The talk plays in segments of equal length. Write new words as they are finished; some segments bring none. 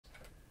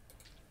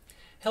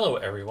Hello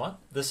everyone,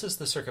 this is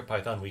the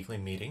CircuitPython weekly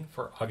meeting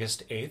for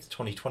August 8th,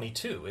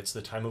 2022. It's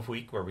the time of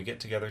week where we get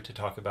together to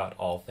talk about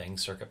all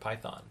things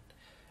CircuitPython.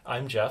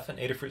 I'm Jeff, and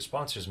Adafruit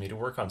sponsors me to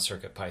work on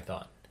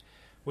CircuitPython,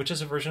 which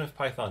is a version of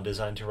Python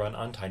designed to run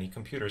on tiny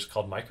computers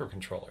called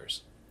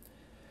microcontrollers.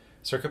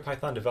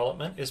 CircuitPython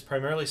development is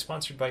primarily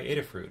sponsored by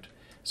Adafruit,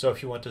 so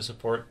if you want to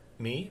support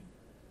me,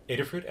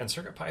 Adafruit, and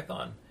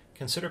CircuitPython,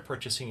 consider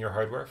purchasing your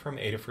hardware from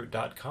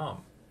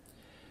adafruit.com.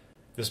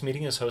 This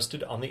meeting is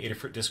hosted on the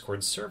Adafruit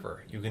Discord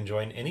server. You can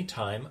join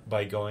anytime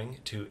by going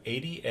to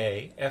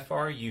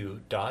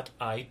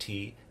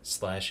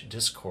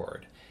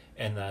adafru.it/discord.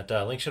 And that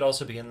link should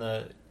also be in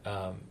the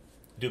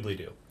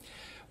doobly-doo.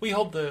 We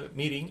hold the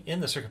meeting in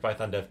the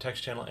CircuitPython Dev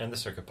Text channel and the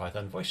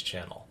CircuitPython Voice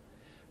channel.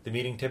 The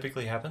meeting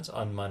typically happens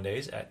on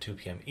Mondays at 2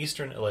 p.m.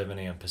 Eastern, 11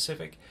 a.m.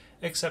 Pacific,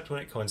 except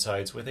when it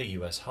coincides with a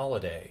U.S.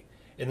 holiday.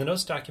 In the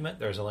notes document,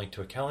 there's a link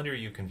to a calendar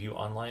you can view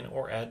online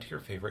or add to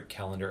your favorite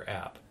calendar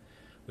app.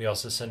 We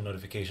also send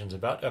notifications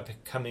about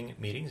upcoming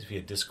meetings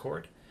via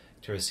Discord.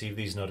 To receive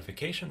these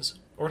notifications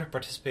or to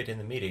participate in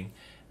the meeting,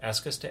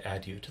 ask us to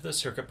add you to the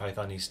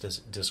CircuitPythonistas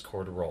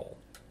Discord role.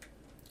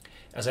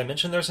 As I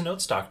mentioned, there's a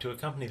notes doc to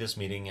accompany this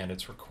meeting and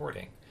its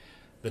recording.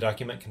 The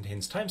document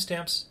contains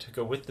timestamps to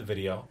go with the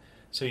video,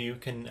 so you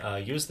can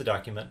use the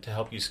document to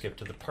help you skip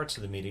to the parts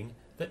of the meeting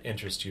that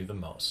interest you the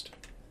most.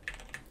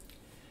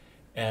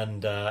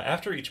 And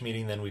after each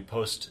meeting, then we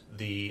post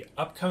the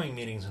upcoming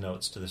meetings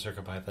notes to the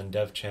CircuitPython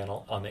Dev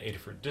channel on the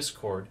Adafruit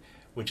Discord,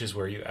 which is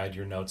where you add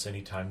your notes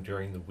anytime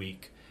during the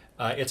week.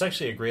 It's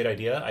actually a great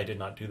idea. I did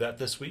not do that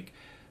this week.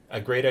 A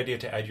great idea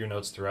to add your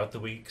notes throughout the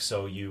week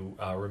so you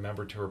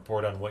remember to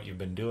report on what you've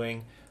been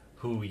doing,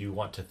 who you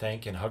want to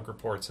thank in hug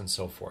reports, and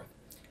so forth.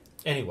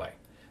 Anyway,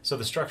 so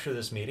the structure of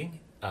this meeting,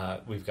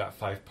 we've got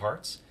 5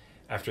 parts.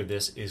 After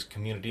this is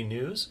community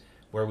news,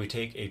 where we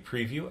take a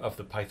preview of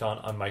the Python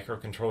on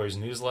Microcontrollers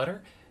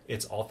newsletter.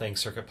 It's all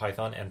things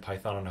CircuitPython and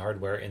Python on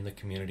hardware in the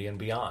community and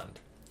beyond.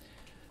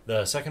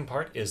 The second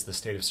part is the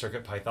state of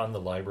CircuitPython,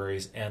 the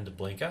libraries, and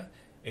Blinka,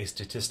 a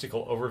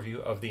statistical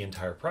overview of the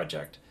entire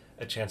project,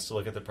 a chance to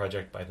look at the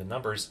project by the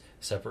numbers,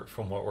 separate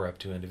from what we're up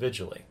to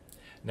individually.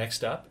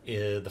 Next up,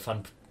 the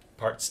fun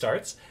part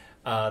starts.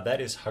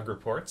 That is Hug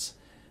Reports.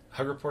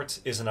 Hug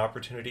Reports is an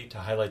opportunity to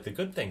highlight the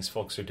good things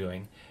folks are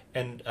doing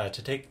and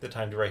to take the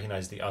time to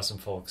recognize the awesome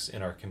folks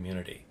in our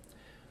community.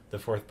 The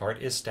fourth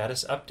part is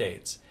Status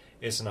Updates.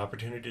 It's an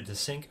opportunity to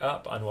sync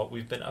up on what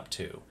we've been up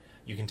to.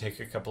 You can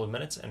take a couple of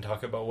minutes and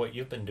talk about what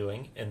you've been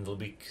doing in the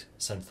week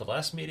since the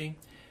last meeting,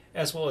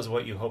 as well as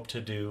what you hope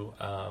to do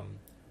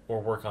or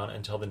work on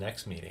until the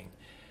next meeting.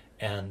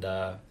 And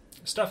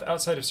stuff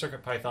outside of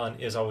CircuitPython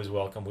is always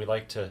welcome. We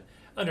like to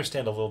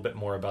understand a little bit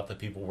more about the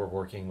people we're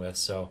working with,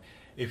 so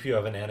if you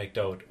have an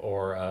anecdote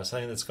or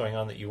something that's going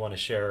on that you want to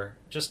share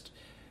just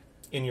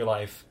in your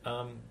life,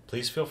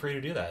 please feel free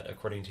to do that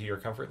according to your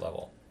comfort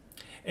level.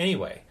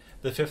 Anyway,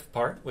 the fifth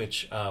part,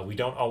 which we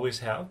don't always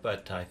have,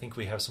 but I think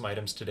we have some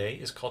items today,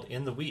 is called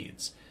In the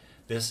Weeds.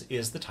 This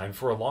is the time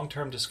for a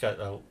long-form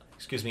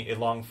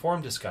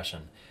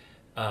discussion,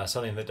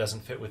 something that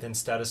doesn't fit within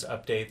status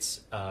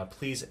updates.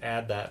 Please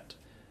add that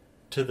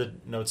to the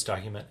notes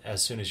document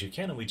as soon as you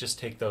can, and we just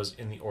take those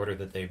in the order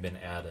that they've been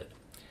added.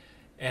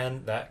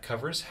 And that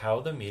covers how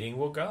the meeting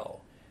will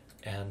go.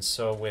 And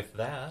so with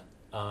that,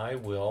 I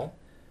will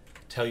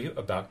tell you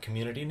about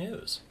community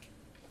news.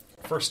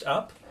 First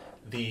up,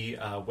 the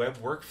web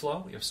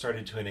workflow. We have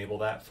started to enable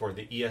that for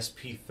the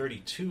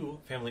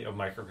ESP32 family of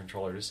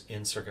microcontrollers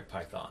in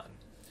CircuitPython.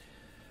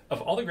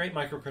 Of all the great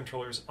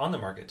microcontrollers on the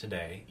market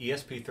today,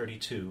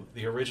 ESP32,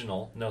 the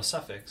original, no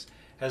suffix,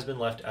 has been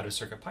left out of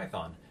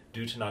CircuitPython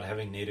due to not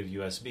having native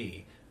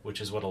USB,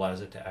 which is what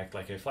allows it to act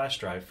like a flash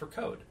drive for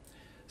code.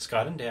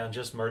 Scott and Dan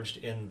just merged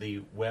in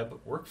the web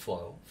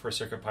workflow for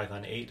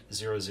CircuitPython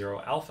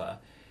 8.0.0 Alpha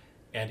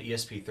and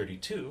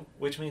ESP32,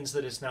 which means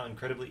that it's now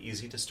incredibly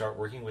easy to start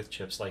working with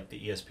chips like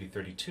the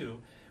ESP32,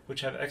 which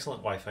have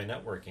excellent Wi-Fi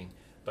networking,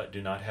 but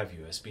do not have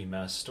USB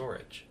mass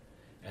storage.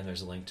 And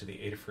there's a link to the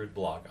Adafruit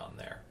blog on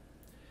there.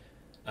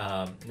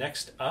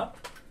 Next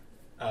up,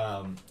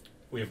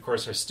 we of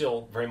course are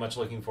still very much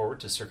looking forward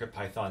to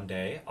CircuitPython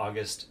Day,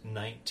 August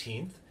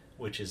 19th,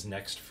 which is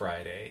next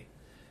Friday.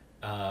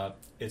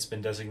 It's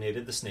been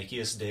designated the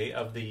snakiest day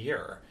of the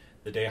year.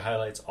 The day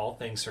highlights all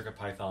things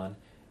CircuitPython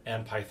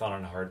and Python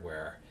on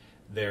hardware.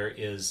 There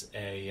is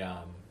a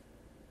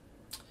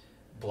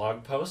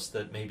blog post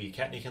that maybe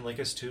Kattni can link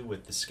us to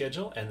with the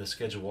schedule, and the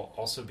schedule will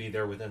also be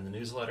there within the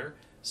newsletter,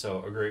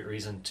 so a great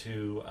reason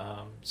to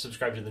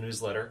subscribe to the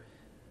newsletter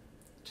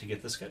to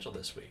get the schedule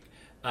this week.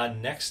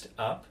 Next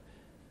up,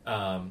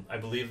 I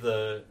believe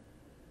the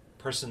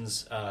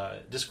person's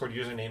Discord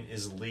username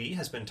is Lee,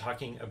 has been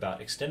talking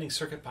about extending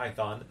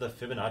CircuitPython, the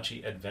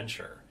Fibonacci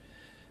adventure.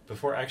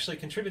 Before actually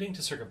contributing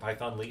to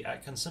CircuitPython, Lee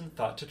Atkinson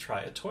thought to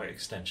try a toy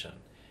extension,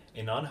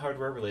 a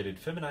non-hardware related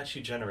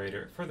Fibonacci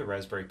generator for the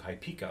Raspberry Pi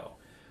Pico.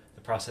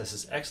 The process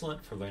is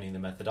excellent for learning the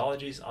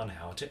methodologies on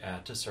how to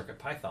add to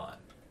CircuitPython.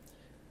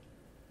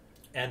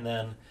 And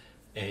then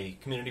a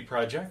community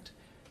project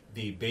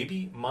the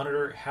Baby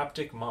Monitor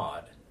Haptic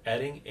Mod,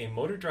 adding a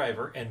motor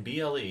driver and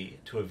BLE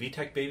to a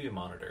VTech Baby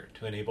Monitor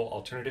to enable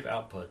alternative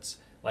outputs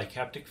like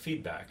haptic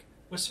feedback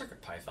with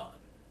CircuitPython.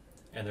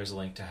 And there's a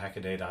link to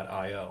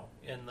hackaday.io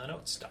in the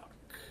notes doc.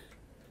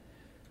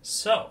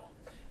 So,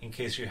 in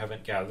case you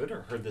haven't gathered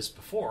or heard this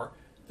before,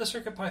 the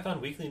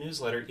CircuitPython weekly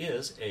newsletter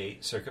is a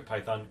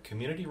CircuitPython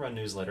community-run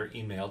newsletter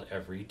emailed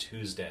every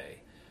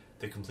Tuesday.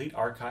 The complete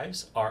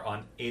archives are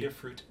on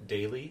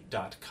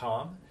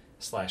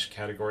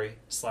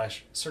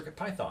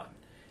adafruitdaily.com/category/CircuitPython.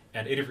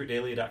 And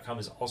adafruitdaily.com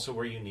is also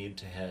where you need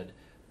to head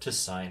to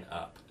sign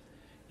up.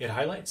 It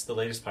highlights the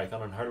latest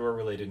Python and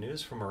hardware-related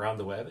news from around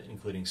the web,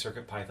 including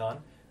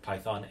CircuitPython,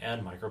 Python,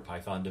 and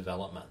MicroPython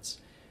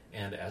developments.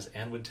 And as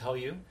Anne would tell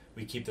you,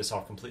 we keep this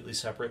all completely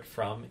separate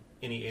from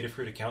any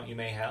Adafruit account you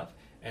may have,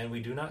 and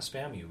we do not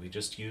spam you. We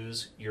just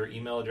use your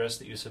email address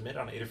that you submit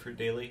on Adafruit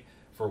Daily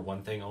for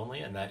one thing only,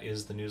 and that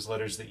is the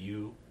newsletters that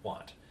you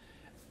want.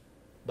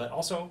 But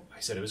also, I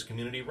said it was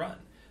community run.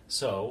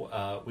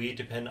 So we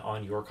depend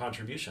on your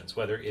contributions,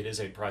 whether it is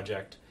a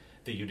project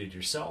that you did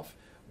yourself,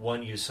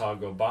 one you saw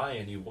go by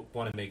and you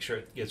want to make sure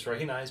it gets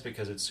recognized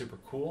because it's super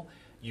cool.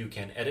 You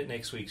can edit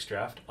next week's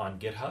draft on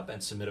GitHub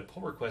and submit a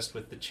pull request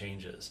with the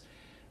changes.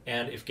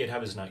 And if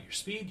GitHub is not your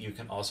speed, you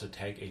can also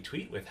tag a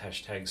tweet with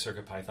hashtag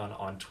CircuitPython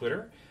on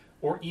Twitter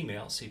or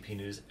email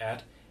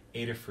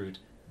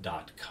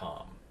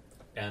cpnews@adafruit.com.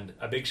 And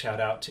a big shout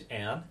out to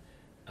Anne.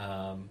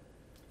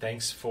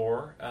 Thanks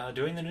for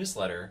doing the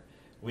newsletter.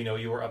 We know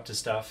you were up to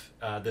stuff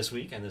this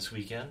week and this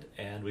weekend,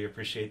 and we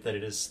appreciate that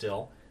it is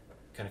still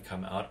going to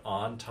come out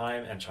on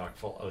time and chock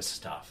full of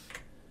stuff.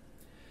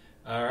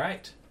 All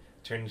right,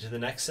 turning to the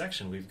next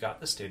section, we've got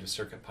the state of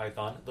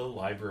CircuitPython, the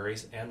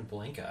libraries, and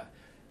Blinka.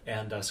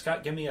 And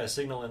Scott, give me a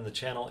signal in the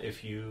channel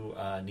if you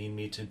need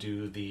me to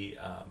do the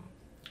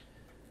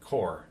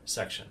core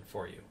section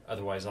for you.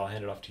 Otherwise, I'll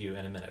hand it off to you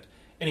in a minute.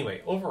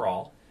 Anyway,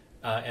 overall,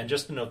 and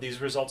just to note, these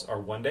results are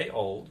 1 day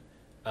old,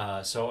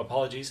 so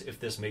apologies if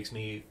this makes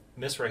me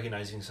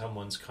misrecognizing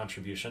someone's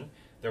contribution.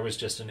 There was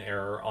just an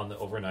error on the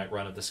overnight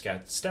run of the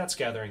stats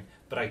gathering,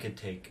 but I could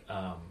take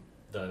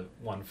the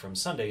one from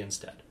Sunday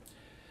instead.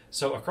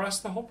 So across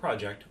the whole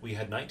project, we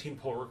had 19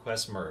 pull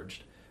requests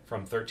merged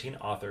from 13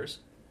 authors,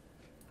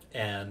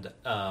 and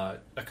a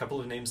couple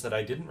of names that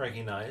I didn't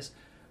recognize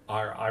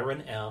are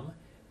Iron M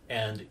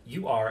and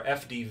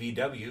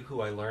URFDVW,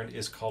 who I learned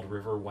is called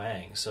River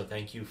Wang. So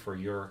thank you for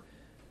your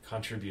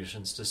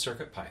contributions to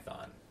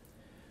CircuitPython.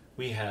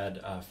 We had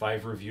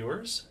 5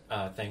 reviewers,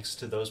 thanks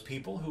to those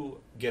people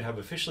who GitHub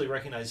officially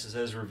recognizes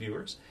as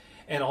reviewers,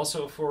 and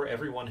also for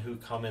everyone who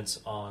comments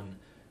on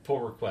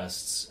pull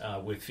requests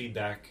with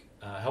feedback,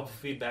 helpful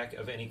feedback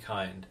of any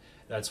kind.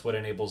 That's what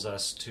enables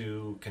us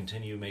to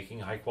continue making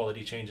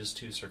high-quality changes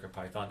to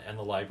CircuitPython and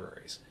the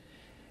libraries.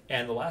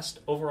 And the last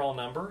overall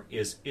number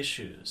is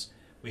issues.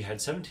 We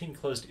had 17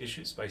 closed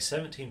issues by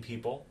 7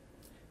 people,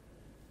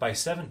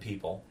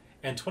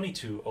 and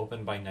 22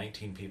 open by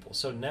 19 people.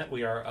 So net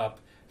we are up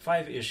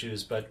 5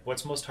 issues, but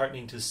what's most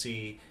heartening to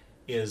see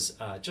is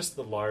just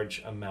the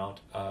large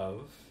amount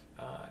of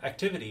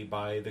activity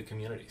by the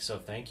community. So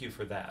thank you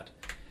for that.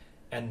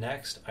 And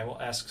next, I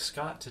will ask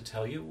Scott to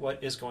tell you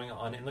what is going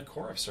on in the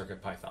core of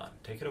CircuitPython.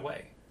 Take it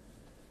away.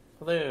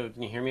 Hello,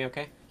 can you hear me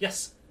okay?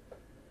 Yes.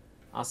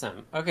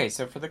 Awesome. Okay,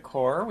 so for the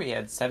core, we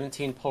had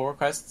 17 pull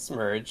requests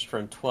merged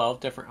from 12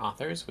 different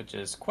authors, which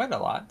is quite a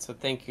lot, so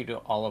thank you to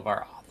all of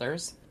our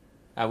authors.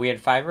 We had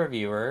 5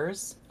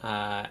 reviewers,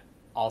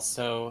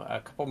 also a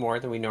couple more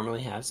than we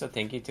normally have, so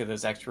thank you to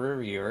those extra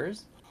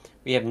reviewers.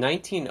 We have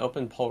 19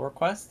 open pull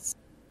requests.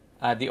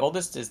 The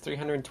oldest is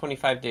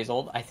 325 days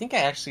old. I think I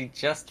actually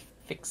just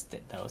fixed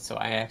it, though, so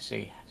I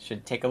actually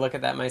should take a look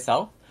at that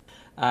myself.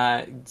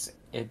 It's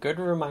a good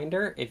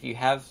reminder, if you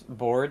have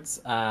boards,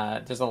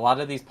 there's a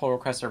lot of these pull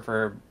requests are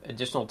for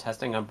additional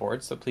testing on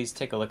boards, so please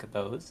take a look at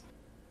those.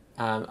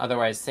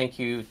 Otherwise, thank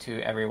you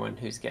to everyone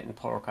who's getting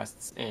pull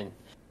requests in.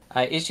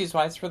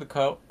 Issues-wise for the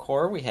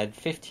core, we had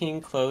 15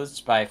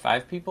 closed by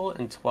 5 people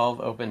and 12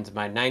 opened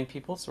by 9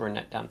 people, so we're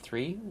net down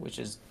 3, which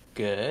is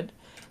good,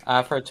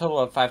 for a total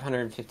of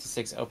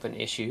 556 open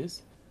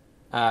issues.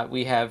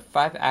 We have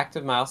 5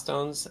 active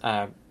milestones,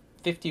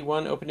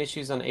 51 open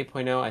issues on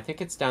 8.0. I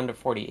think it's down to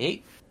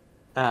 48,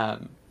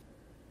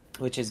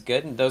 which is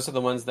good. And those are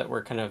the ones that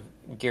we're kind of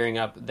gearing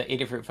up. The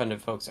Adafruit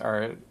funded folks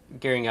are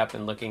gearing up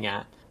and looking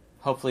at.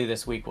 Hopefully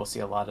this week we'll see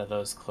a lot of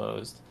those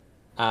closed.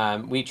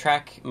 We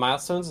track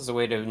milestones as a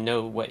way to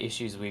know what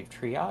issues we've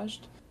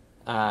triaged.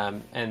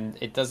 And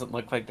it doesn't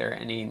look like there are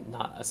any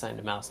not assigned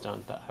a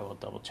milestone, but I will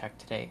double check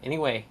today.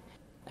 Anyway,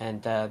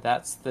 and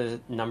that's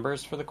the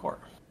numbers for the core.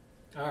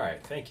 All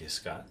right, thank you,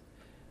 Scott.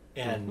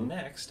 And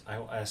next, I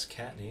will ask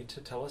Kattni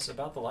to tell us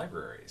about the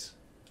libraries,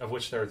 of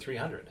which there are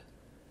 300.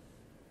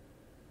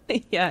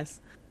 Yes.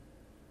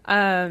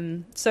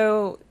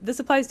 So this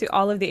applies to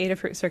all of the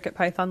Adafruit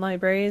CircuitPython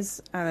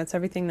libraries. That's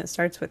everything that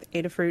starts with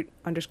Adafruit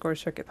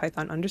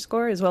 _CircuitPython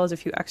 _, as well as a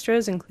few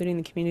extras, including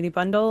the community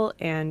bundle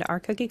and our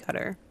cookie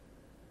cutter.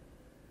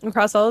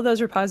 Across all of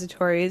those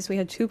repositories, we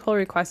had 2 pull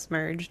requests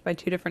merged by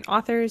 2 different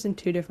authors and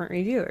 2 different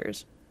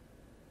reviewers.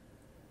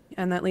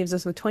 And that leaves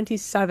us with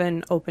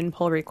 27 open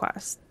pull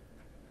requests.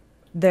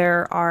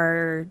 There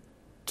are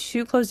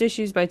 2 closed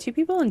issues by 2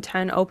 people and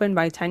 10 open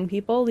by 10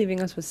 people, leaving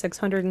us with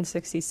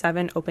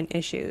 667 open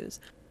issues.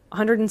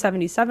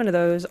 177 of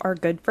those are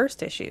good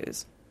first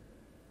issues.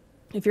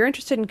 If you're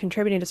interested in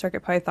contributing to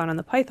CircuitPython on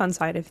the Python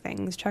side of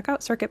things, check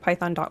out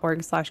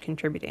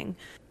circuitpython.org/contributing.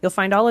 You'll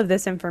find all of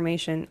this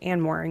information and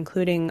more,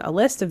 including a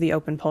list of the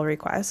open pull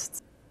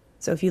requests.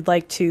 So if you'd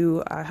like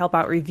to help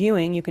out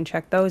reviewing, you can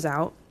check those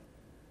out.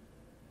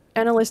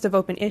 And a list of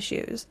open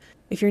issues.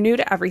 If you're new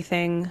to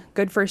everything,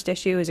 Good First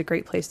Issue is a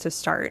great place to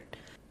start.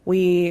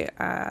 We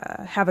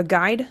have a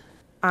guide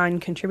on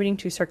contributing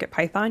to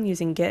CircuitPython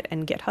using Git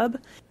and GitHub,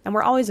 and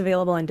we're always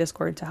available on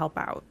Discord to help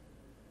out.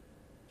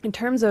 In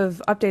terms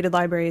of updated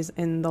libraries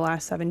in the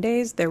last 7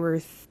 days, there were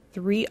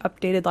 3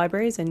 updated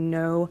libraries and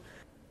no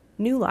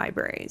new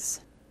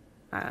libraries.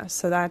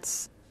 So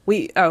that's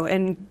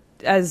and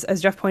as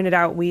Jeff pointed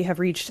out, we have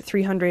reached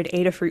 300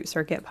 Adafruit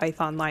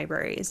CircuitPython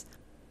libraries.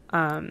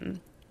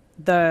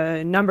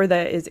 The number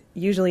that is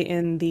usually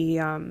in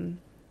the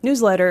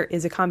newsletter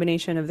is a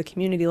combination of the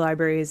community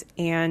libraries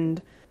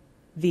and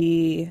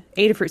the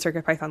Adafruit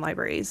CircuitPython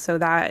libraries. So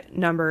that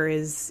number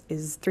is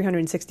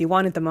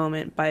 361 at the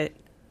moment, but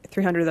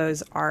 300 of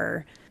those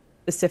are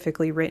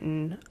specifically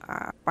written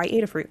by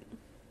Adafruit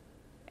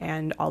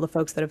and all the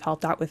folks that have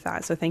helped out with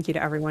that. So thank you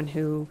to everyone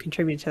who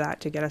contributed to that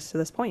to get us to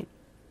this point.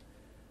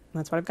 And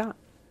that's what I've got.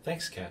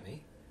 Thanks, Kattni.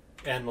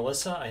 And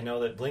Melissa, I know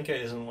that Blinka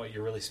isn't what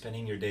you're really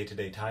spending your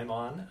day-to-day time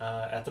on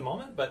at the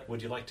moment, but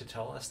would you like to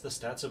tell us the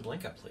stats of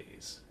Blinka,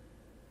 please?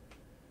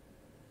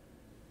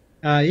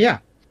 Yeah.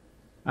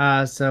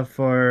 So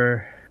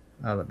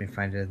let me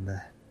find it in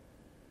the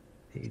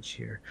page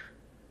here.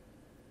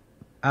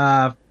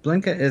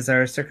 Blinka is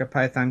our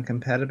CircuitPython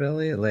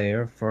compatibility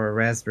layer for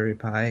Raspberry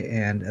Pi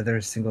and other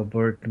single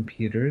board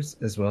computers,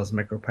 as well as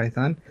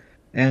MicroPython.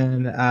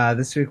 And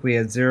this week we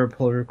had 0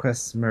 pull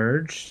requests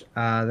merged.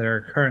 There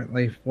are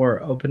currently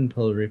 4 open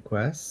pull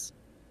requests.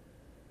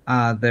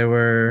 There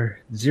were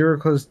 0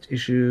 closed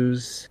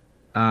issues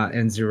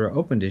and 0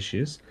 opened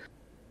issues,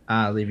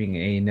 leaving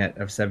a net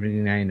of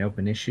 79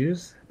 open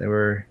issues. There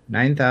were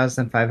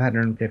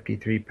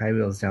 9,553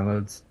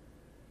 PyWheels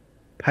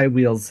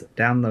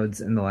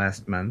downloads in the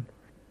last month,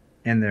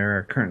 and there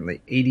are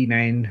currently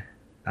 89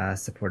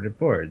 supported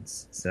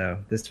boards.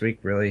 So this week,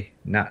 really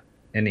not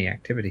any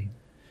activity.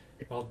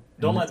 Well,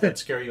 don't let that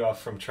scare you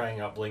off from trying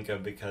out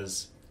Blinka,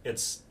 because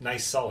it's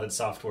nice, solid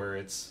software.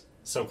 It's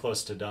so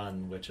close to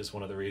done, which is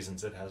one of the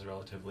reasons it has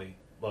relatively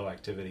low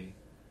activity.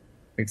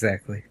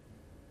 Exactly.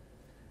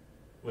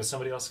 Was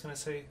somebody else going to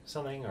say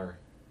something, or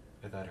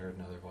I thought I heard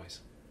another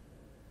voice?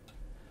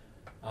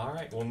 All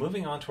right, well,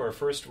 moving on to our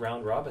first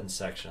round-robin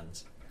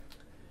sections.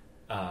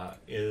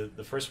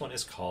 The first one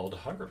is called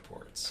Hug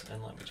Reports,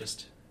 and let me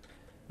just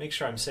make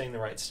sure I'm saying the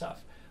right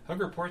stuff. Hug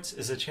Reports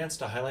is a chance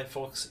to highlight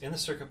folks in the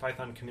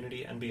CircuitPython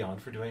community and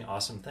beyond for doing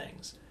awesome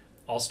things.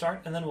 I'll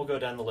start, and then we'll go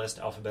down the list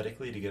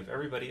alphabetically to give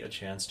everybody a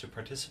chance to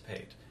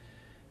participate.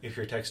 If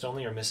you're text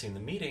only or missing the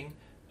meeting,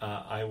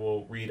 I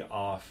will read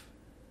off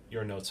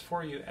your notes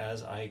for you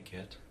as I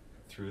get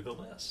through the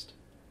list.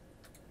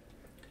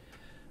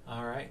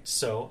 All right,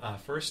 so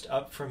first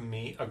up from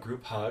me, a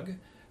group hug.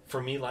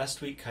 For me,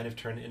 last week kind of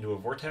turned into a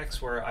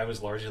vortex where I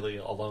was largely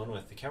alone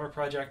with the camera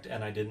project,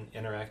 and I didn't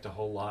interact a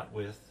whole lot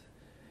with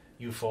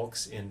you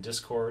folks in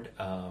Discord.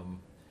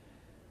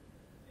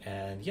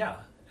 And yeah,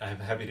 I'm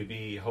happy to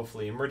be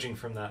hopefully emerging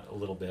from that a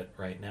little bit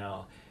right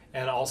now.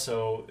 And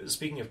also,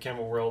 speaking of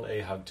Camera World,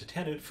 a hug to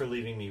Tenut for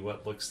leaving me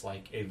what looks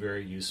like a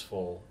very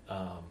useful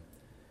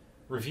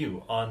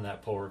review on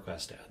that pull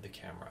request to add the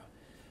camera.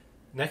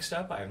 Next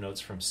up, I have notes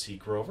from C.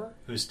 Grover,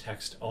 who's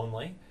text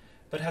only,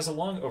 but has a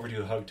long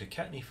overdue hug to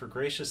Kattni for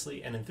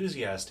graciously and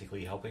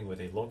enthusiastically helping with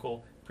a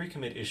local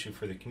pre-commit issue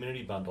for the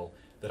community bundle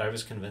that I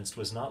was convinced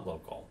was not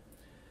local.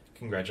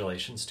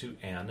 Congratulations to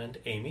Anne and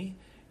Amy,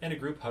 and a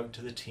group hug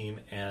to the team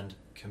and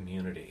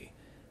community.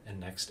 And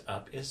next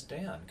up is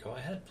Dan. Go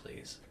ahead,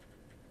 please.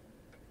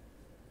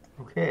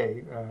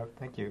 Okay,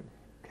 thank you.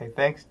 Okay,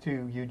 thanks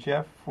to you,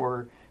 Jeff,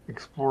 for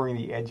exploring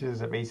the edges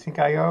of Async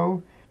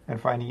I/O and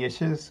finding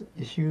issues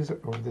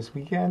over this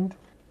weekend.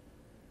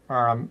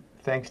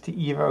 Thanks to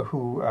Eva,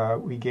 who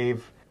we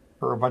gave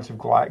her a bunch of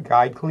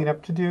guide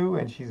cleanup to do,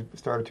 and she's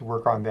started to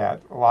work on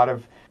that. A lot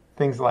of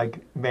things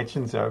like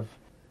mentions of,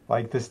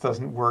 like, this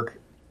doesn't work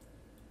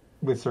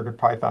with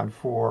CircuitPython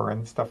 4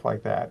 and stuff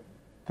like that,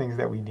 things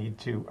that we need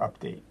to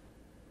update.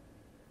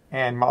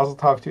 And Mazel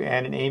Tov to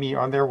Anne and Amy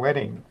on their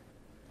wedding.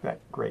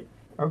 Great.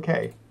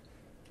 Okay,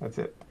 that's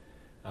it.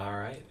 All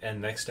right,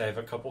 and next I have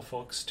a couple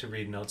folks to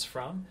read notes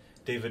from.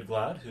 David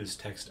Glad, whose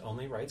text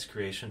only writes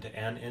creation to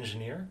Ann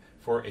Engineer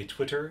for a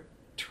Twitter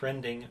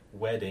trending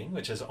wedding,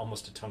 which is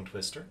almost a tongue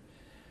twister.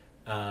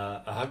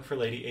 A hug for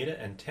Lady Ada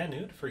and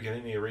Tenut for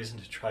giving me a reason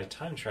to try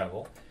time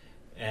travel.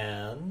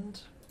 And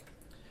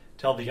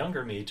tell the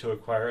younger me to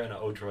acquire an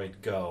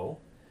Odroid Go.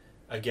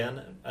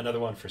 Again, another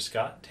one for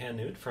Scott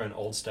Tanute for an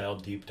old-style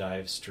deep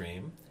dive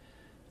stream.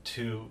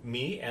 To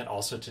me, and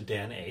also to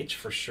Dan H.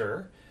 for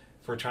sure,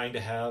 for trying to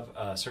have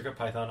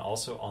CircuitPython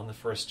also on the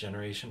first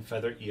generation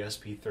Feather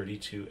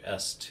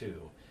ESP32S2.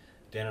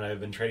 Dan and I have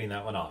been trading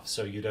that one off,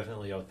 so you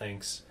definitely owe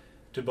thanks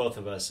to both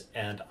of us,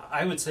 and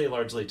I would say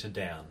largely to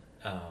Dan,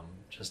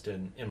 just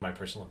in my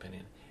personal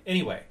opinion.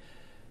 Anyway,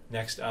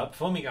 next up,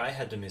 Foamy Guy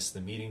had to miss the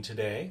meeting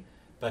today,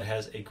 but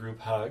has a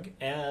group hug,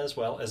 as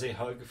well as a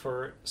hug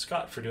for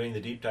Scott for doing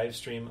the deep dive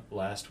stream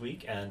last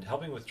week and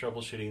helping with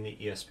troubleshooting the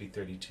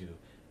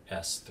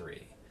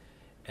ESP32S3.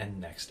 And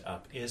next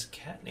up is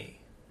Kattni.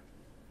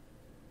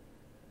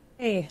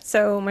 Hey,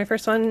 so my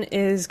first one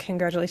is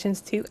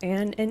congratulations to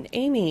Anne and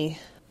Amy,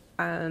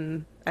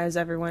 as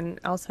everyone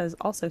else has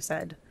also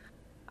said.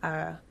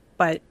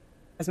 But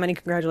as many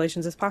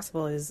congratulations as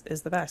possible is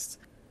the best.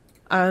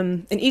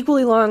 An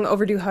equally long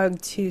overdue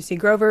hug to C.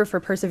 Grover for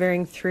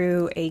persevering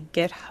through a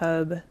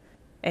GitHub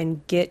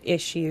and Git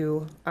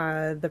issue,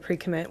 the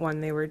pre-commit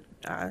one they were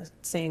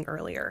saying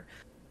earlier.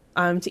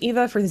 To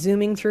Eva for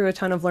zooming through a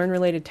ton of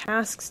learn-related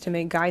tasks to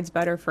make guides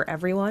better for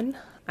everyone.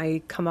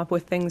 I come up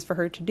with things for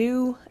her to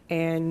do,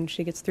 and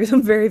she gets through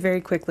them very, very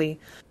quickly.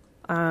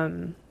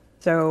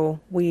 So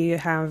we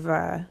have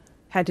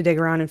had to dig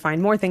around and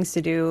find more things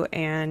to do,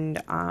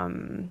 and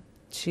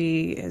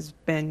she has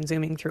been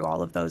zooming through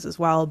all of those as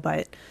well,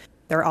 but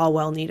they're all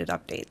well-needed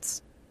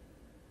updates.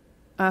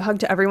 A hug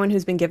to everyone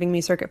who's been giving me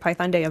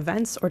CircuitPython Day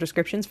events or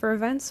descriptions for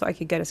events so I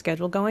could get a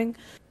schedule going,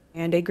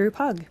 and a group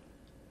hug.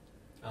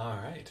 All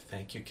right,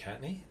 thank you,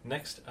 Kattni.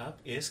 Next up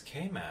is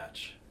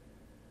K-Match.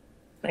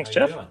 Thanks,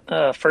 How you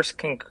Jeff. First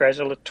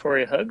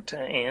congratulatory hug to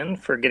Anne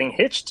for getting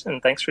hitched,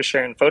 and thanks for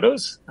sharing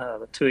photos.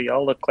 The two of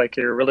y'all look like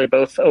you're really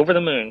both over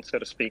the moon, so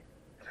to speak.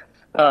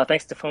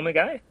 Thanks to Foamy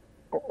Guy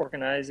for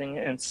organizing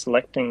and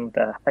selecting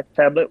the Hack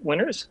Tablet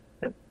winners.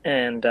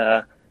 And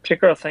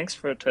particular thanks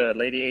to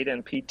Lady Ada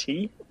and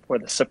PT for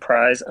the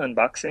surprise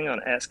unboxing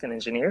on Ask an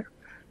Engineer,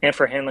 and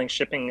for handling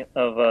shipping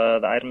of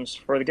the items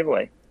for the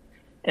giveaway.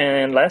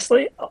 And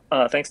lastly,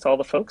 thanks to all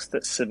the folks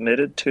that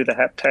submitted to the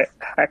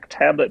Hack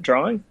Tablet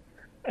drawing,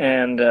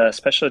 and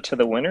especially to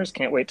the winners.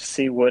 Can't wait to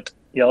see what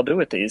y'all do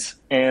with these.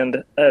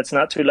 And it's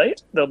not too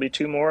late. There'll be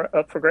 2 more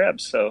up for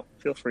grabs, so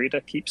feel free to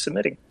keep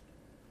submitting.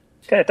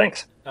 Okay,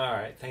 thanks. All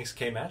right, thanks,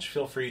 K-Match.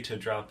 Feel free to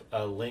drop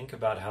a link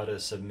about how to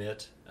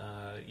submit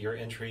your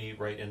entry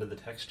right into the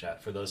text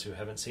chat for those who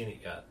haven't seen it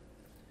yet.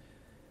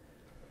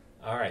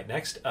 All right,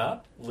 next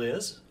up,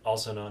 Liz,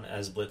 also known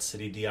as Blitz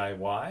City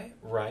DIY,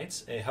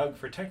 writes, a hug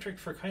for Tekktrik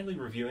for kindly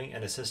reviewing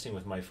and assisting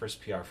with my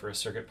first PR for a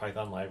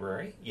CircuitPython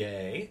library.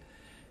 Yay!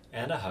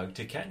 And a hug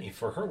to Kattni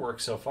for her work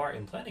so far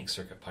in planning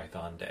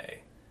CircuitPython Day.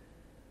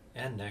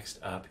 And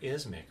next up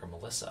is Maker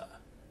Melissa.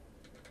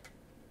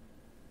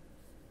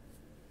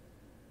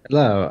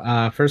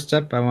 Hello. First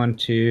up, I want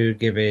to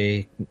give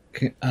a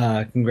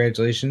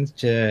congratulations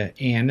to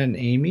Anne and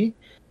Amy,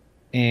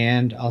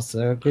 and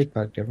also a group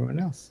hug to everyone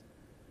else.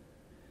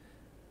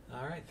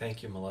 All right,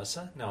 thank you,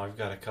 Melissa. Now I've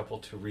got a couple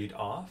to read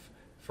off.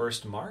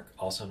 First, Mark,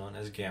 also known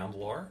as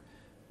Gamblor,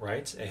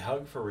 writes, a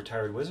hug for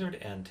Retired Wizard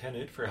and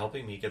Tanute for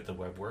helping me get the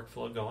web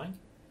workflow going,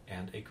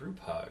 and a group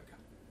hug.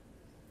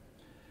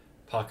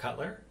 Pa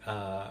Cutler,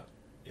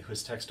 who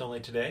is text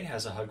only today,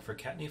 has a hug for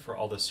Kattni for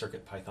all the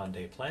CircuitPython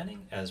Day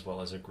planning, as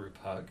well as a group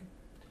hug.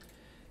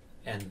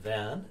 And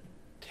then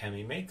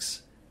Tammy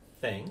Makes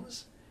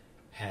Things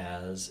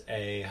has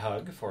a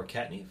hug for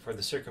Kattni for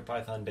the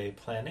CircuitPython Day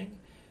planning,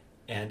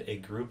 and a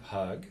group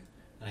hug.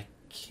 I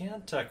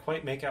can't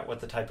quite make out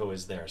what the typo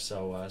is there,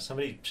 so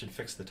somebody should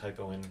fix the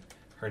typo in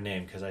her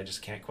name, because I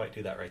just can't quite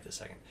do that right this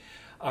second.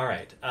 All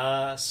right,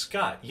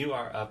 Scott, you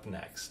are up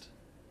next.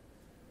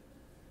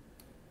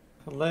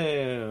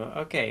 Hello.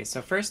 Okay,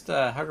 so first,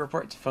 hug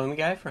report to Foamy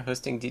Guy for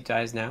hosting Deep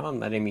Dives Now and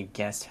letting me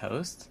guest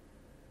host.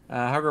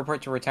 Hug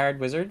report to Retired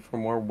Wizard for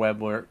more web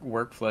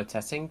workflow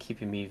testing,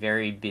 keeping me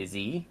very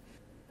busy.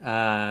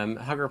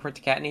 Hug report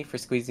to Kattni for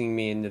squeezing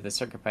me into the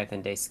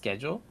CircuitPython Day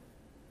schedule.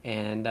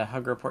 And a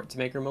hug report to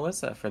Maker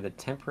Melissa for the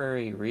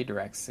temporary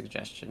redirect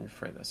suggestion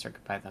for the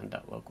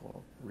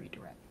CircuitPython.local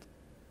redirect.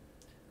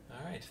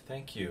 All right,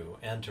 thank you.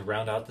 And to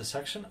round out the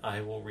section,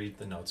 I will read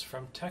the notes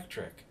from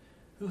Tekktrik,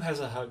 who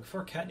has a hug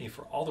for Kattni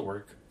for all the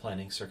work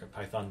planning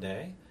CircuitPython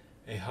Day,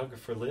 a hug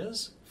for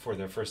Liz for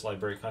their first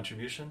library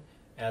contribution,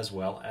 as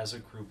well as a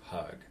group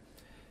hug.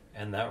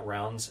 And that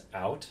rounds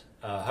out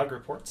hug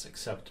reports,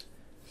 except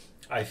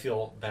I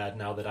feel bad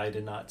now that I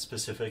did not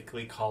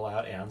specifically call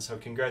out Anne, so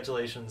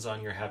congratulations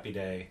on your happy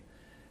day.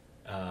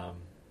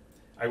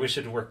 I wish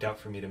it had worked out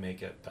for me to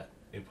make it, but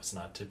it was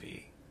not to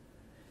be.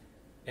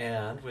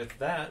 And with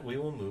that, we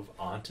will move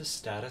on to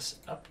status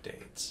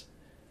updates.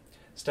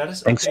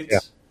 Status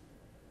updates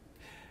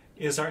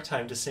is our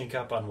time to sync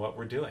up on what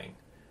we're doing.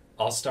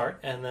 I'll start,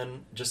 and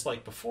then, just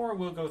like before,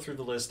 we'll go through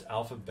the list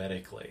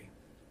alphabetically.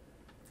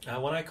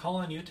 When I call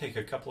on you, take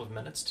a couple of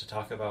minutes to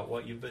talk about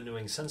what you've been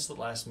doing since the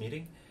last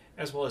meeting,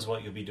 as well as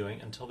what you'll be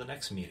doing until the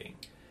next meeting.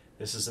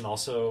 This is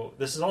also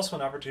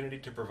an opportunity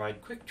to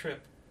provide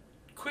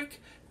quick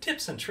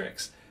tips and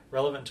tricks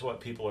relevant to what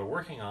people are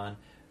working on,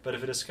 but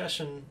if a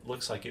discussion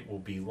looks like it will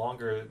be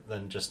longer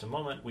than just a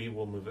moment, we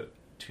will move it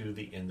to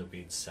the In the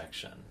Weeds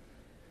section.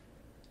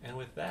 And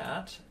with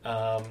that,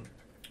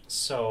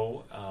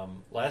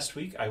 last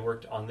week I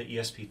worked on the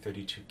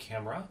ESP32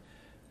 camera,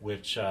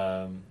 which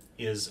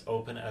is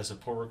open as a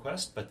pull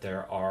request, but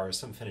there are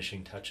some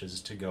finishing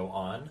touches to go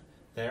on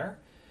there.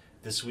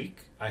 This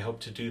week I hope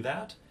to do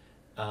that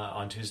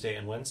on Tuesday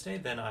and Wednesday.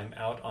 Then I'm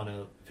out on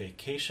a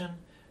vacation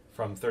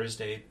from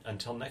Thursday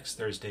until next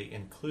Thursday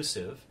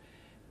inclusive.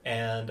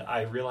 And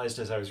I realized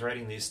as I was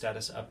writing these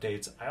status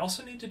updates, I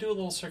also need to do a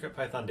little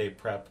CircuitPython Day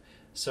prep,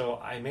 so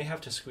I may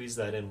have to squeeze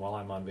that in while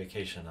I'm on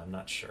vacation. I'm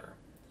not sure.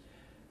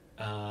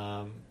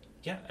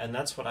 And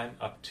that's what I'm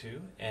up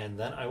to. And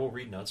then I will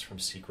read notes from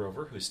C.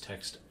 Grover, who's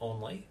text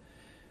only.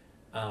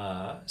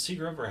 C.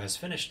 Grover has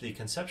finished the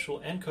conceptual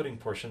and coding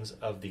portions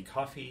of the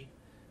Coffee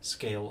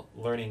Scale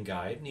Learning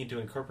Guide. Need to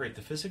incorporate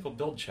the physical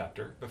build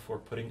chapter before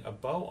putting a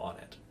bow on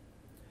it.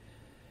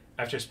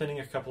 After spending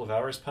a couple of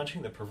hours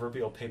punching the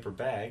proverbial paper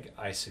bag,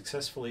 I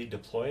successfully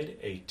deployed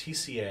a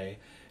TCA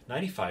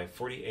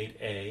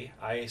 9548A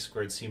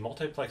I2C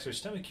multiplexer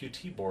STEMMA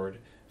QT board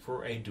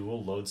for a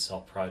dual load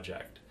cell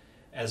project.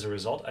 As a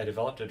result, I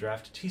developed a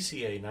draft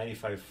TCA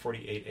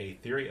 9548A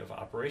theory of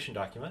operation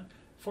document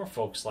for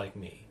folks like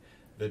me.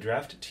 The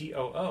draft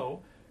TOO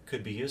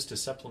could be used to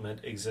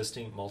supplement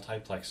existing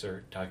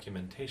multiplexer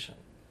documentation.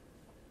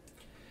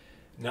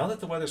 Now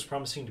that the weather's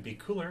promising to be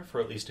cooler for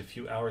at least a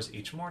few hours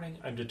each morning,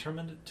 I'm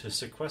determined to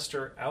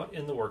sequester out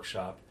in the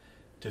workshop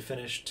to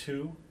finish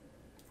two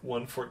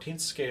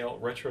 1/14th scale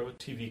retro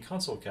TV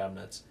console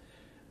cabinets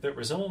that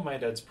resemble my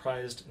dad's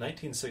prized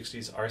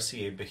 1960s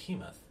RCA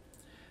behemoth.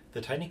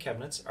 The tiny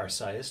cabinets are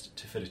sized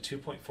to fit a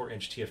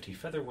 2.4-inch TFT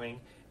feather wing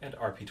and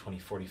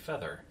RP2040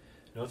 feather.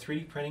 No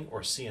 3D printing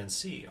or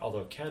CNC,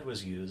 although CAD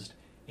was used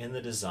in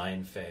the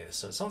design phase.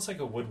 So it sounds like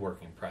a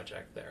woodworking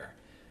project there.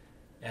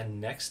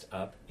 And next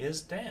up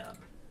is Dan.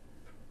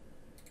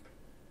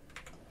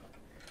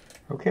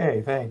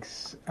 Okay,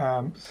 thanks.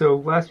 So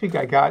last week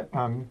I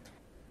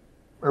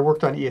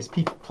worked on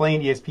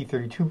plain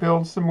ESP32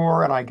 builds some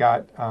more, and I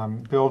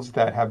got builds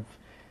that have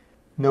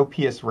no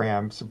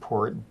PSRAM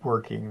support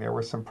working. There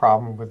was some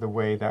problem with the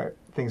way that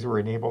things were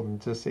enabled and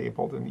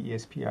disabled in the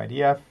ESP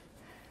IDF.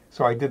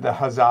 So I did the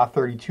Huzzah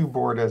 32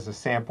 board as a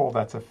sample.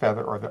 That's a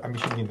feather, I'm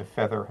using the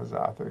feather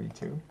Huzzah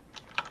 32.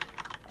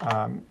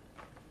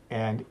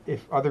 And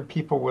if other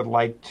people would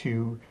like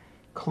to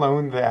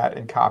clone that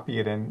and copy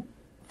it in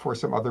for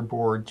some other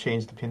board,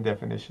 change the pin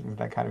definitions,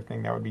 that kind of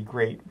thing, that would be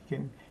great.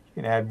 You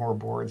can add more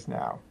boards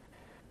now.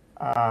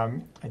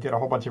 I did a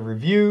whole bunch of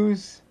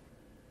reviews,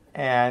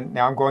 and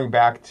now I'm going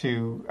back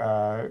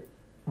to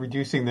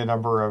reducing the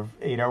number of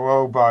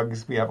 800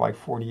 bugs. We have like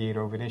 48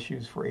 open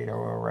issues for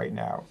 800 right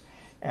now.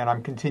 And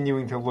I'm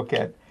continuing to look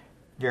at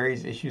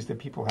various issues that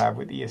people have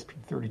with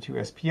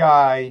ESP32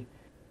 SPI,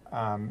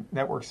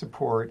 network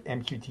support,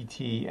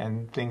 MQTT,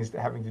 and things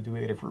that having to do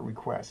with different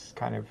requests,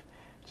 kind of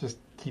just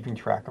keeping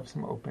track of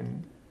some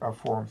open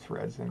forum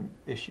threads and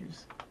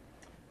issues.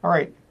 All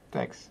right,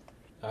 thanks.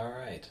 All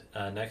right,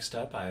 next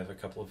up I have a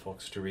couple of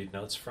folks to read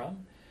notes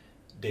from.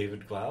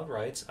 David Gloud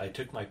writes, I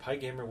took my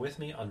PyGamer with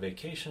me on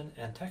vacation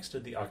and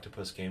texted the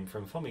Octopus game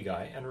from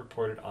FoamyGuy and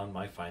reported on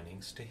my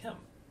findings to him.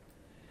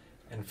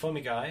 And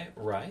FoamyGuy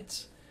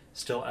writes,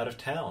 still out of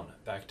town,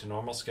 back to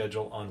normal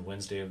schedule on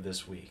Wednesday of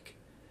this week.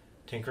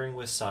 Tinkering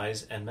with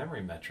size and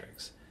memory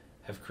metrics.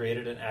 Have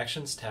created an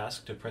actions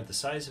task to print the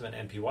size of an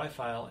MPY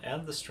file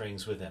and the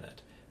strings within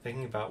it,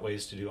 thinking about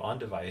ways to do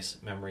on-device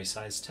memory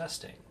size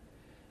testing.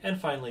 And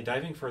finally,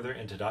 diving further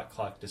into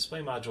 .clock display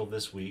module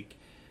this week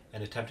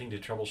and attempting to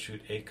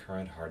troubleshoot a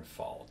current hard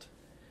fault.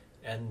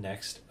 And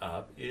next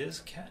up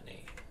is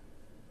Kattni.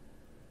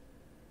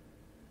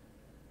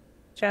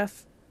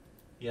 Jeff,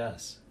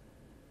 Yes.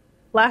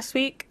 last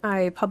week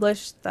I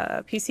published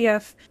the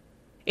PCF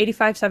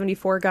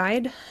 8574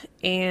 guide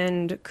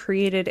and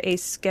created a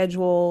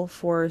schedule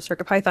for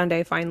CircuitPython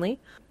Day finally.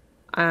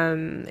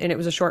 And it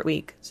was a short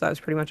week, so that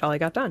was pretty much all I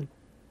got done.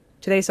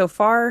 Today so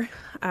far,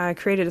 I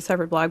created a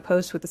separate blog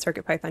post with the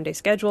CircuitPython Day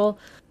schedule,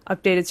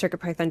 updated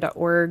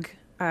circuitpython.org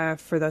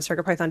for the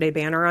CircuitPython Day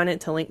banner on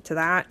it to link to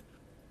that,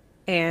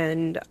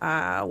 and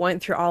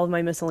went through all of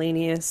my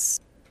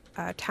miscellaneous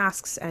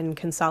tasks and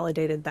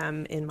consolidated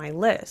them in my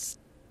list.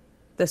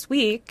 This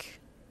week,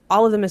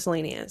 all of the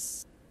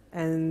miscellaneous,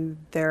 and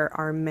there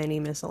are many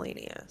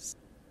miscellaneous.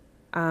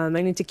 I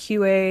need to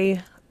QA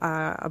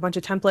a bunch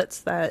of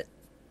templates that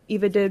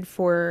Eva did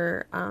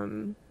for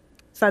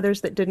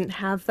feathers that didn't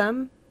have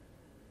them,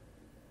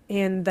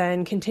 and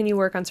then continue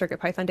work on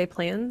CircuitPython Day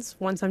plans.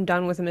 Once I'm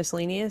done with the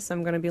miscellaneous,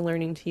 I'm going to be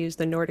learning to use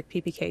the Nordic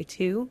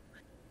PPK2.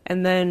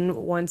 And then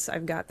once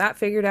I've got that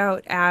figured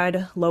out,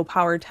 add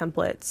low-power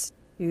templates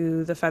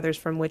to the feathers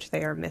from which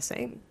they are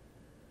missing.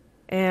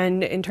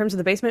 And in terms of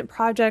the basement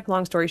project,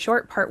 long story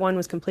short, part 1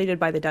 was completed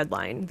by the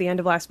deadline. The end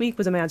of last week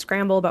was a mad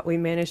scramble, but we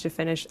managed to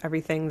finish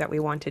everything that we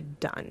wanted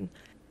done.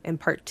 And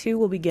part 2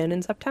 will begin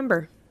in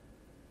September.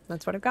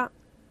 That's what I've got.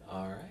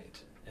 All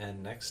right.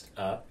 And next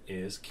up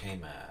is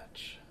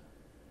K-Match.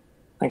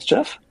 Thanks,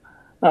 Jeff.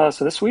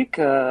 So this week,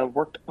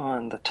 worked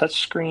on the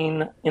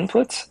touchscreen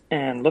inputs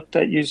and looked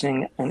at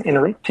using an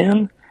iterate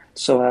pin.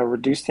 So I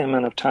reduced the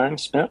amount of time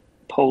spent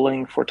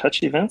polling for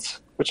touch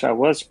events, which I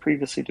was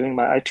previously doing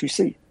by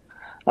I2C.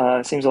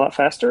 It seems a lot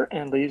faster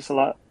and leaves a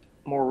lot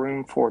more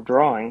room for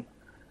drawing.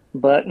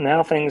 But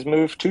now things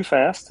move too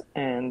fast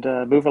and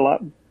move a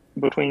lot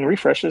between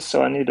refreshes,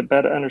 so I need to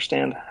better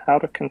understand how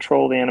to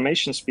control the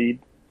animation speed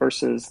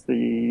versus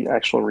the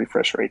actual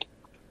refresh rate.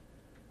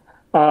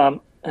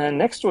 And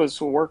next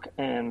was work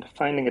and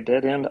finding a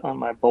dead end on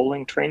my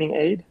bowling training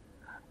aid,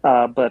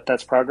 but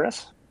that's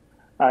progress.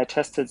 I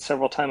tested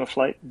several time of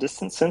flight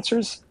distance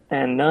sensors,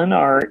 and none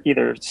are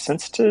either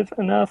sensitive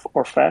enough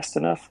or fast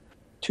enough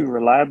to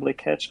reliably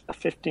catch a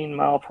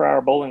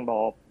 15-mile-per-hour bowling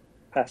ball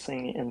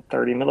passing in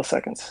 30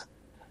 milliseconds.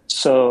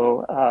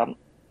 So,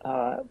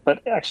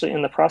 but actually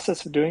in the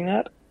process of doing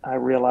that, I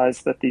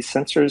realized that these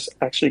sensors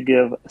actually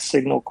give a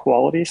signal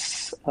quality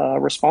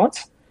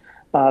response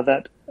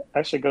that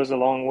actually goes a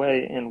long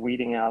way in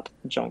weeding out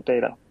junk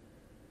data.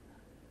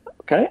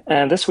 Okay,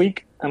 and this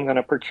week I'm going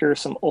to procure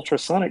some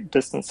ultrasonic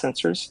distance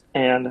sensors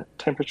and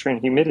temperature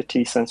and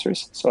humidity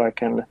sensors so I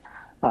can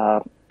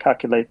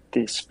calculate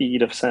the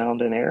speed of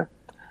sound in air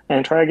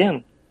and try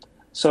again.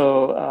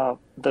 So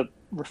the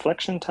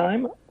reflection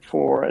time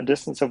for a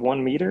distance of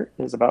 1 meter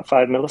is about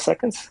 5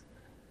 milliseconds,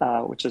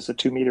 which is a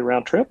 2-meter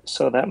round trip,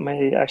 so that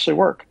may actually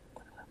work.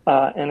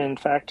 And in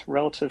fact,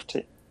 relative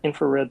to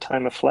infrared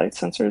time of flight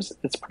sensors,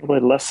 it's probably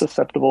less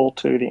susceptible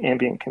to the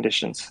ambient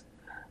conditions,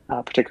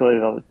 particularly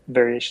the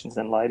variations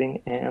in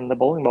lighting and the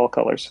bowling ball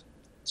colors.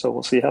 So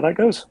we'll see how that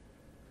goes.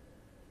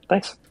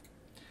 Thanks.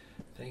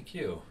 Thank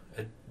you.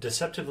 A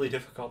deceptively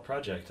difficult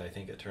project, I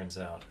think it turns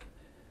out.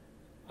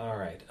 All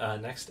right,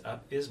 next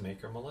up is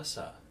Maker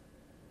Melissa.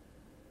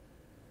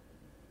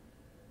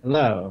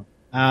 Hello.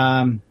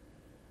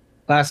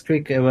 Last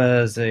week it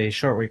was a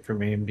short week for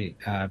me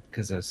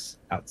because I was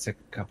out sick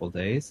a couple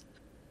days.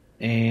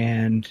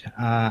 And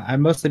I've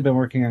mostly been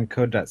working on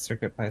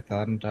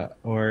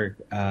code.circuitpython.org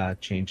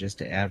changes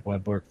to add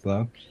web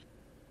workflow.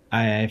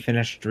 I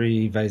finished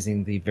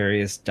revising the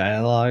various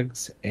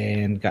dialogues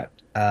and got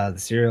the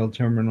serial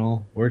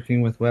terminal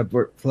working with web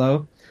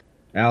workflow.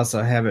 I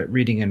also have it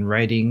reading and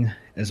writing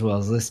as well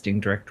as listing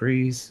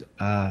directories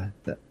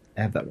that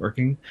have that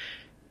working.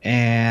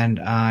 And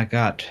I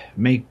got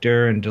make,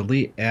 dir, and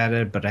delete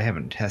added, but I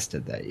haven't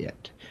tested that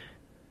yet.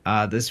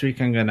 This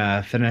week I'm going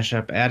to finish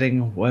up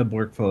adding web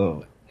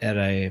workflow at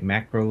a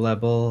macro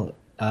level.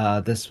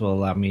 This will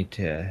allow me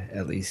to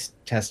at least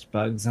test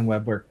bugs in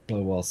web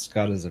workflow while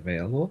Scott is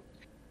available.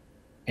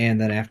 And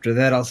then after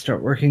that, I'll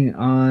start working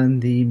on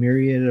the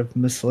myriad of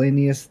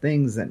miscellaneous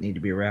things that need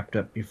to be wrapped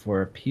up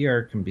before a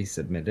PR can be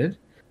submitted.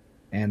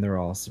 And there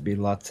will also be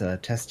lots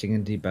of testing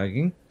and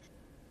debugging.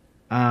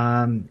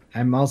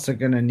 I'm also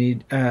going to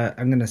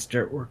I'm going to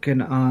start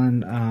working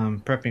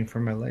on prepping for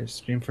my live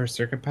stream for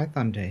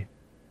CircuitPython Day.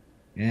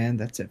 And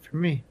that's it for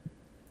me.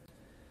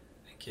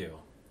 Thank you.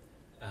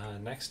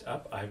 Next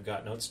up, I've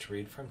got notes to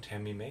read from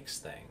Tammy Makes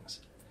Things.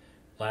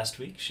 Last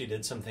week, she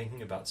did some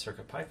thinking about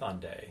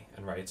CircuitPython Day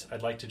and writes,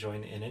 I'd like to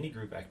join in any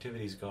group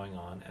activities going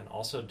on and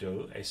also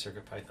do a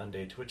CircuitPython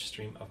Day Twitch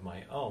stream of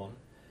my own.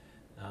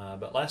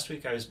 But last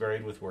week, I was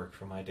buried with work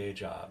for my day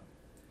job.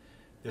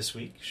 This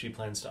week, she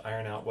plans to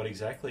iron out what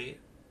exactly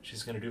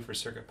she's going to do for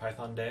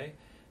CircuitPython Day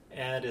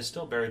and is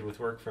still buried with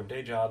work from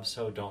day job,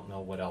 so don't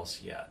know what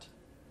else yet.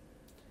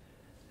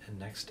 And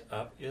next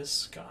up is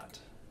Scott.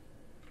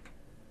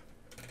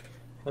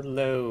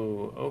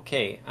 Hello.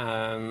 Okay.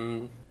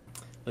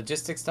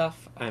 Logistics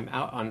stuff. I'm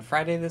out on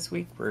Friday this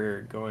week.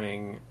 We're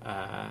going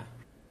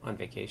on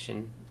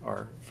vacation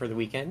or for the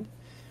weekend.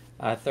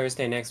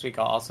 Thursday next week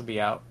I'll also be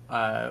out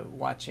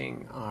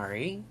watching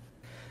Ari.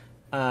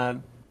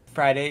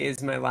 Friday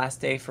is my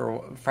last day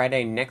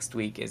Friday next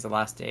week is the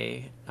last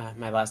day,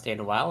 my last day in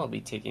a while. I'll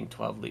be taking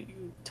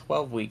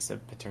 12 weeks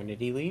of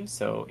paternity leave.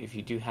 So if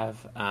you do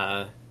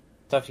have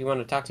stuff you want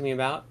to talk to me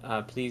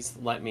about, please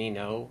let me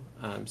know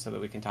so that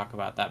we can talk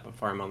about that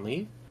before I'm on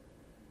leave.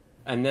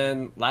 And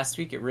then last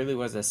week it really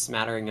was a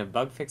smattering of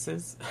bug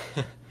fixes.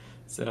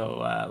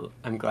 So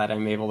I'm glad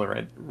I'm able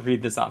to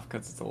read this off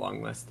because it's a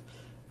long list.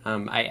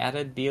 I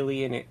added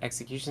BLE and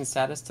execution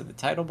status to the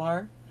title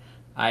bar.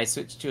 I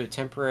switched to a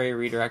temporary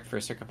redirect for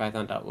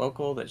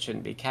CircuitPython.local that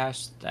shouldn't be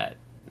cached at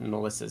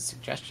Melissa's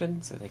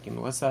suggestion, so thank you,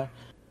 Melissa.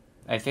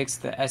 I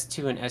fixed the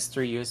S2 and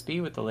S3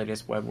 USB with the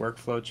latest web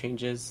workflow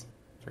changes.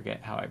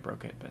 Forget how I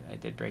broke it, but I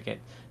did break it.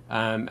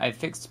 I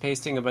fixed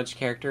pasting a bunch of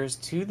characters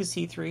to the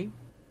C3.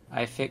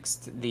 I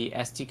fixed the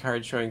SD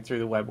card showing through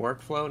the web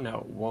workflow. Now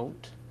it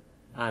won't.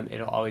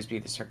 It'll always be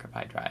the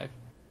CircuitPy drive.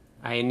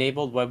 I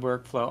enabled web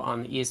workflow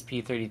on the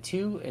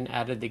ESP32 and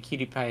added the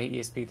QtPy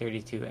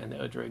ESP32 and the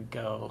Odra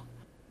Go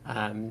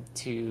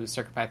to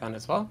CircuitPython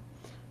as well.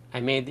 I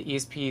made the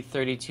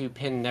ESP32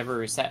 pin never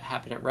reset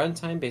happen at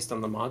runtime based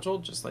on the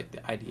module, just like the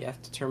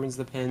IDF determines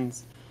the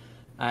pins.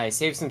 I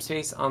saved some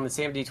space on the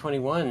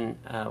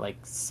SAMD21, like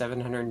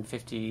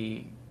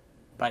 750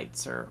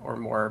 bytes or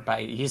more by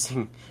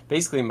using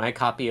basically my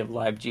copy of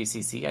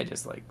libgcc. I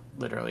just like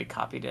literally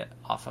copied it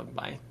off of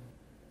my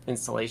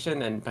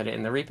installation and put it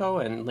in the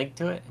repo and linked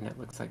to it, and it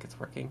looks like it's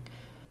working.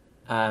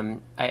 I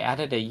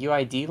added a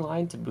UID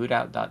line to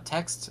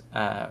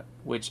bootout.txt,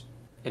 which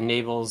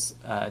enables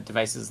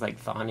devices like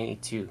Thonny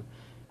to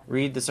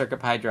read the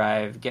CircuitPy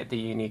drive, get the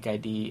unique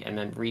ID, and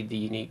then read the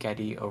unique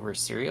ID over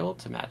serial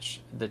to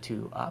match the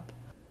two up,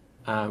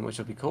 which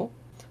will be cool.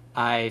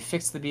 I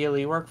fixed the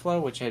BLE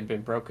workflow, which had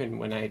been broken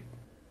when I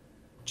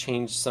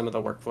changed some of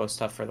the workflow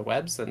stuff for the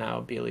web, so now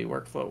BLE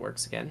workflow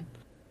works again.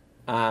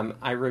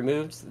 I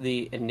removed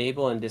the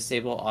enable and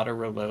disable auto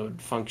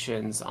reload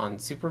functions on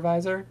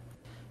Supervisor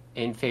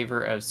in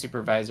favor of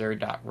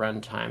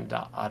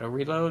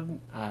supervisor.runtime.autoreload.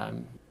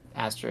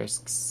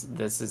 Asterisks,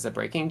 this is a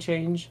breaking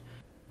change.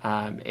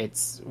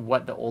 It's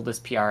what the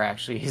oldest PR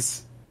actually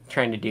is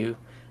trying to do.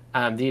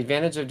 The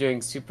advantage of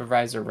doing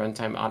supervisor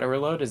runtime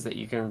autoreload is that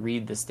you can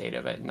read the state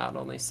of it, not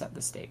only set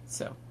the state.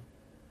 So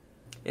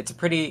it's a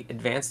pretty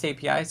advanced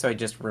API, so I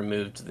just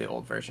removed the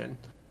old version.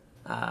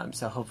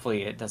 So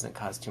hopefully it doesn't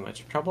cause too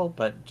much trouble,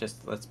 but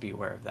just let's be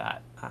aware of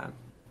that,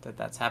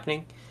 that's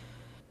happening.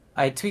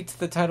 I tweaked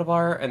the title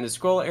bar and the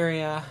scroll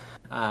area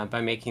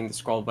by making the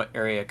scroll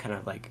area kind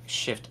of like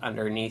shift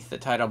underneath the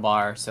title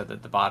bar so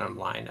that the bottom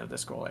line of the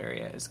scroll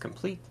area is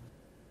complete.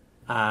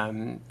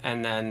 And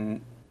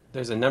then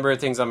there's a number of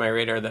things on my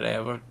radar that I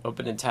have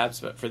open in tabs,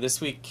 but for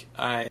this week,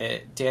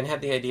 Dan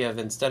had the idea of,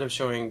 instead of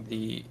showing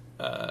the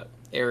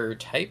error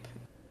type,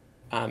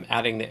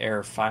 adding the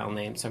error file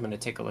name. So I'm going to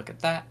take a look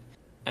at that.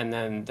 And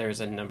then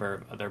there's a number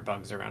of other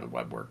bugs around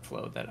web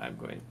workflow that I'm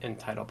going in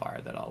title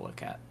bar that I'll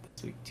look at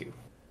this week too.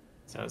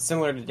 So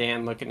similar to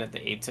Dan, looking at the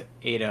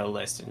 8.0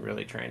 list and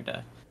really trying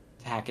to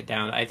hack it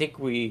down. I think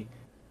we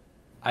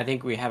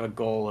have a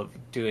goal of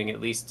doing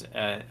at least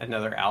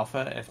another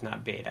alpha, if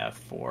not beta,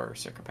 for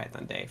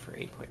CircuitPython Day for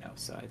 8.0.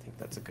 So I think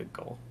that's a good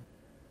goal.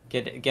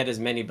 Get as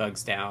many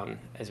bugs down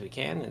as we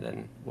can, and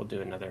then we'll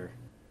do another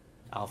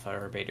alpha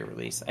or beta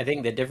release. I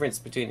think the difference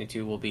between the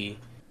two will be,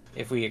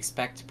 if we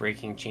expect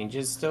breaking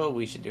changes still,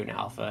 we should do an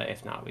alpha.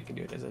 If not, we can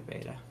do it as a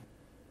beta.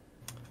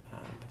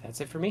 But that's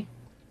it for me.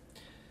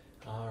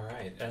 All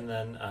right. And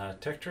then,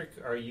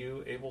 Tekktrik, are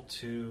you able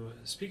to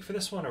speak for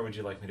this one, or would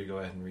you like me to go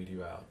ahead and read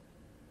you out?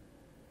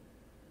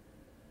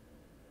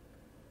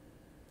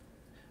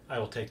 I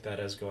will take that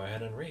as go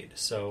ahead and read.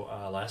 So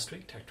last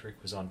week, Tekktrik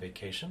was on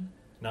vacation.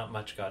 Not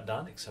much got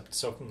done except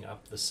soaking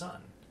up the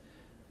sun.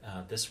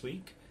 This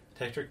week,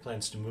 Tekktrik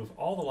plans to move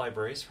all the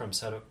libraries from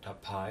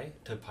setup.py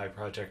to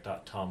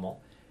pyproject.toml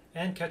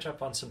and catch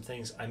up on some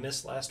things I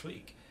missed last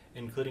week,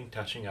 including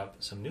touching up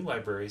some new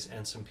libraries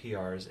and some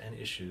PRs and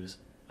issues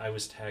I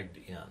was tagged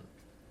in.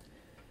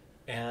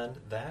 And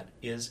that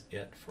is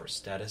it for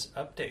status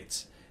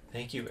updates.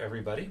 Thank you,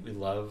 everybody. We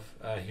love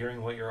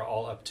hearing what you're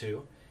all up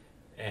to.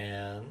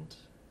 And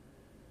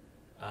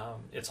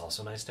it's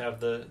also nice to have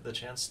the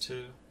chance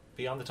to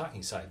be on the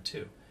talking side,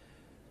 too.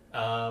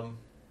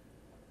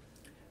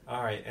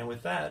 All right, and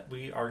with that,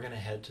 we are going to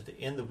head to the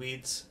In the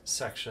Weeds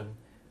section.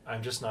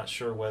 I'm just not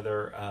sure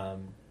whether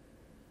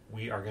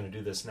we are going to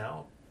do this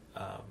now.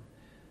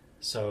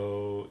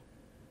 So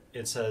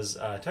it says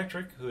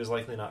Tekktrik, who is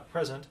likely not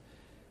present,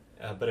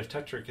 but if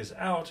Tekktrik is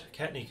out,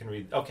 Kattni can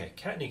read. Okay,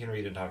 Kattni can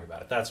read and talk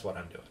about it. That's what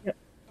I'm doing. Yep.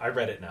 I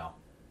read it now.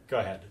 Go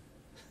ahead.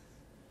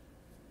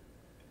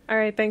 All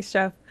right, thanks,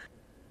 Jeff.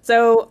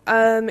 So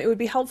it would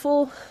be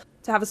helpful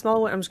to have a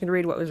small... I'm just going to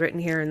read what was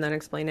written here and then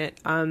explain it.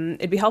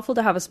 It'd be helpful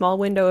to have a small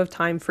window of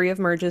time free of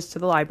merges to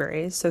the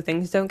libraries so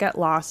things don't get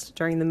lost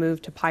during the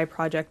move to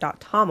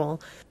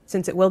pyproject.toml,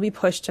 since it will be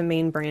pushed to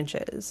main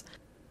branches.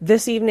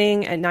 This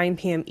evening at 9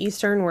 p.m.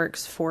 Eastern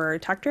works for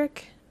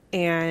Tekktrik,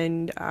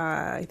 and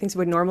I think it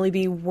would normally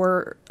be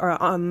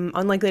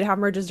unlikely to have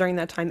merges during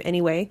that time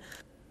anyway.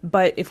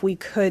 But if we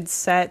could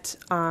set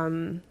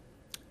 9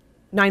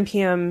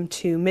 p.m.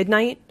 to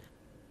midnight,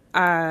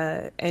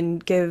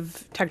 and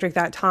give Tekktrik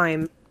that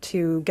time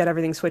to get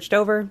everything switched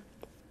over,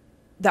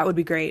 that would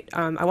be great.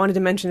 I wanted to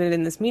mention it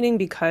in this meeting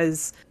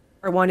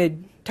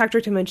wanted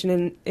Tekktrik to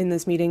mention in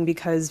this meeting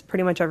because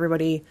pretty much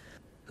everybody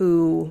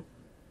who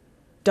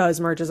does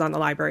merges on the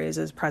libraries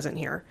is present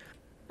here.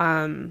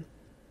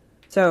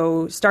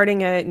 So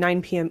starting at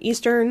 9 p.m.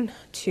 Eastern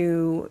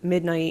to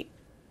midnight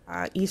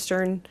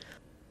Eastern,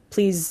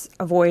 please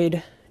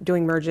avoid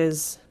doing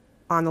merges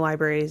on the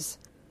libraries,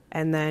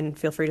 and then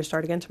feel free to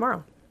start again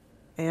tomorrow.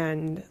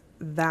 And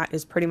that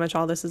is pretty much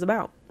all this is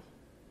about.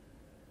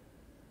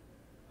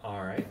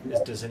 All right.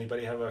 Does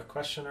anybody have a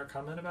question or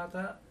comment about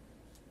that?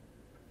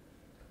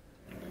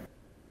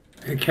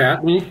 Hey,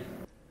 Kattni?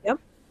 Yep.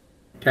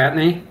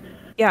 Kattni?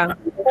 Yeah.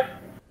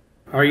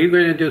 Are you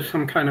going to do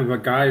some kind of a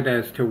guide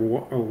as to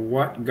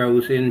what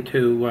goes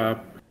into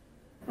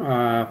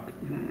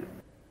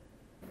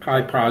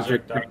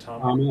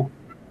PyProject.toml?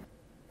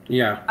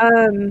 Yeah.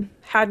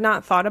 Had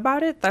not thought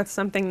about it. That's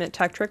something that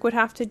Tekktrik would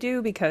have to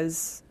do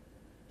because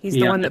he's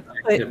the one that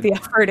put the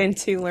effort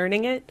into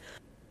learning it.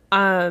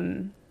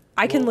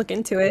 I can look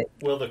into it.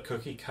 Will the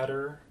cookie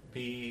cutter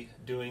be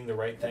doing the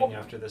right thing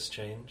after this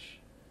change?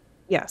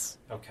 Yes.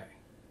 Okay.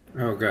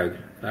 Oh, good.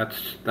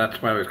 That's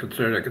why I was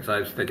concerned, because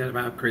I was thinking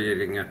about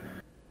creating a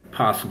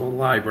possible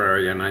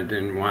library, and I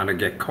didn't want to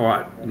get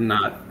caught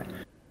not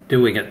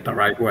doing it the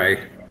right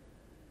way.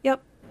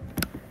 Yep.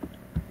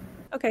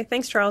 Okay,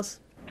 thanks, Charles.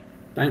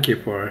 Thank you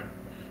for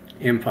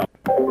info.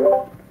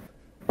 All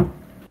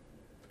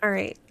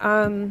right.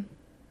 So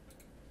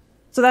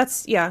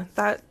that's, yeah,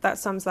 that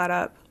sums that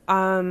up.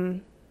 All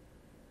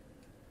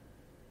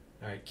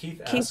right.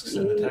 Keith asks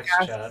in the text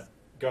chat.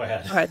 Go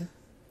ahead. Go ahead.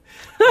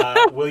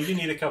 Will you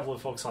need a couple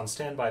of folks on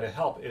standby to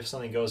help if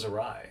something goes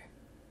awry?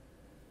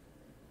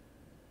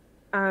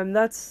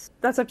 That's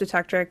up to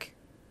Tektrick.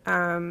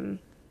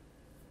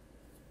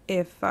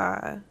 If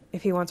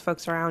he wants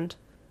folks around.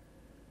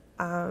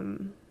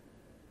 So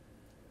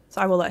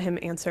I will let him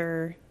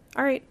answer.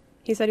 All right.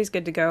 He said he's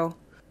good to go.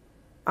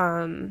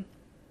 And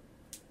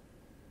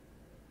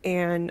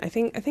I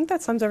think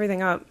that sums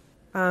everything up.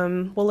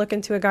 We'll look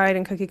into a guide,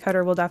 and Cookie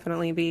Cutter will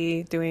definitely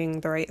be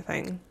doing the right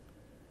thing.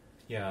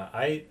 Yeah,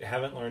 I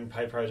haven't learned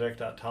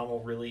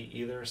PyProject.toml really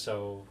either,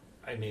 so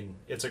I mean,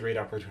 it's a great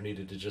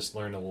opportunity to just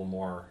learn a little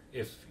more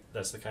if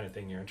that's the kind of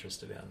thing you're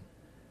interested in.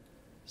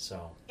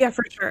 So yeah,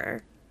 for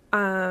sure.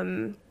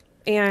 And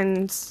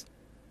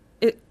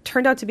it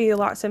turned out to be a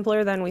lot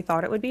simpler than we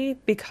thought it would be,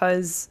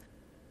 because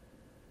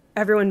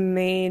everyone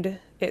made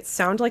it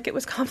sound like it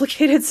was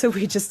complicated, so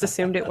we just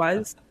assumed it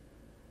was.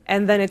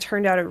 And then it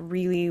turned out it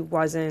really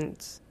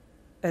wasn't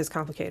as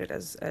complicated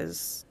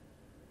as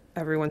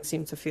everyone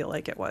seemed to feel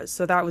like it was.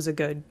 So that was a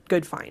good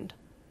find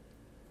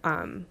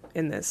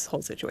in this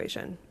whole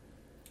situation.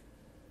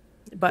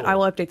 But Cool. I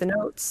will update the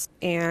notes,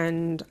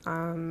 and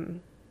I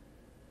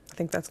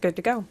think that's good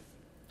to go.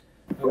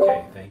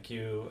 okay, thank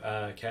you,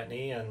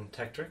 Katney and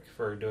Tektrick,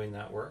 for doing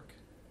that work.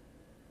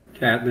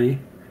 Kathy,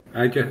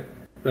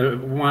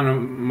 one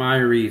of my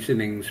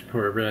reasonings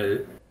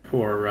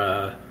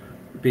for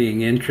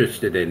being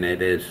interested in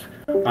it is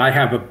I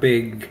have a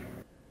big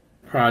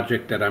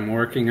project that I'm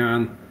working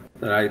on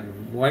that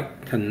I'd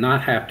like to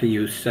not have to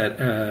use it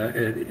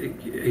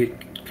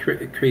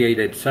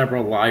created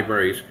several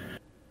libraries,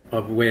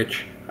 of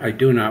which I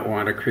do not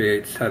want to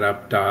create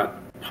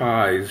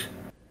setup.pys,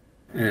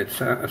 and it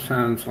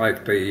sounds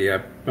like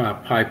the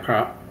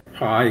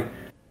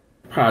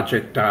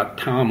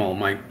PyProject.toml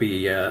might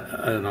be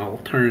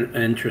an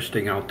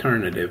interesting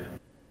alternative.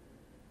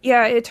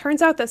 Yeah, it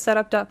turns out that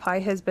setup.py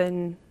has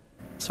been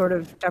sort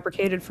of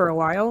deprecated for a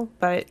while,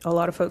 but a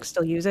lot of folks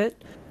still use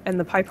it. And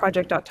the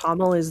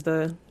PyProject.toml is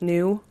the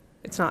new,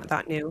 it's not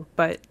that new,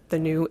 but the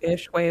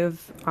new-ish way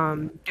of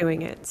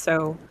doing it.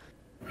 So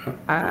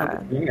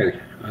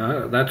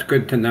that's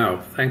good to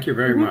know. Thank you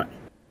very much.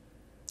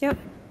 Yep.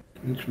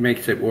 It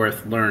makes it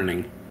worth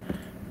learning.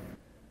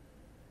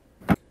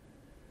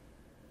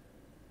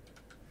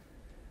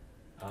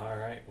 All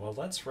right, well,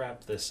 let's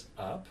wrap this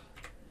up.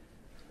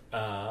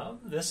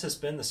 This has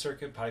been the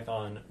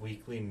CircuitPython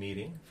weekly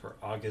meeting for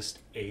August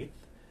 8th,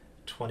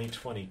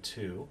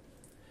 2022.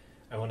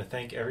 I want to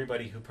thank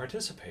everybody who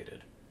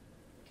participated.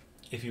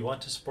 If you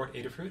want to support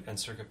Adafruit and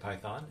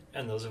CircuitPython,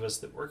 and those of us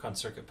that work on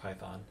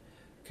CircuitPython,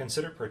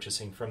 consider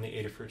purchasing from the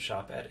Adafruit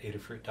shop at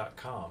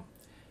adafruit.com.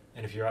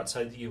 And if you're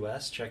outside the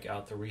US, check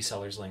out the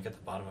resellers link at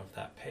the bottom of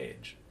that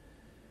page.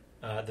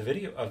 The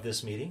video of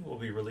this meeting will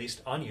be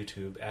released on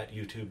YouTube at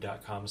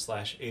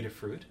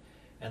youtube.com/Adafruit,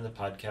 and the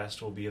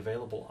podcast will be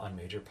available on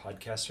major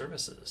podcast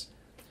services.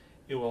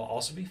 It will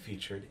also be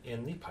featured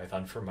in the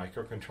Python for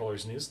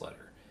Microcontrollers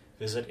newsletter.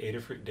 Visit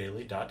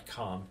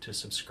adafruitdaily.com to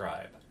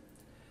subscribe.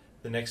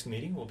 The next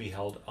meeting will be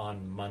held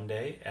on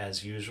Monday,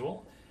 as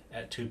usual,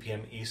 at 2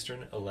 p.m.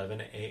 Eastern,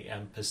 11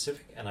 a.m.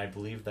 Pacific, and I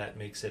believe that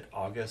makes it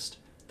August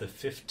the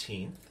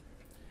 15th.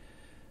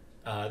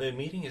 The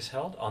meeting is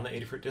held on the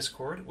Adafruit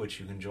Discord, which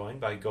you can join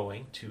by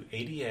going to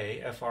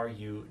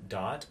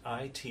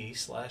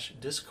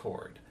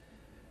adafru.it/discord.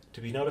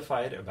 To be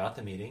notified about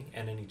the meeting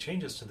and any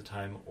changes to the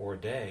time or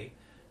day,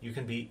 you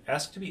can be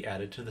asked to be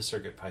added to the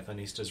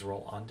CircuitPythonistas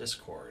role on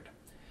Discord.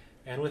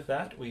 And with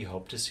that, we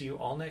hope to see you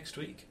all next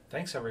week.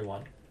 Thanks,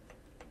 everyone.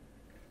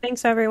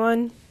 Thanks,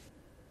 everyone.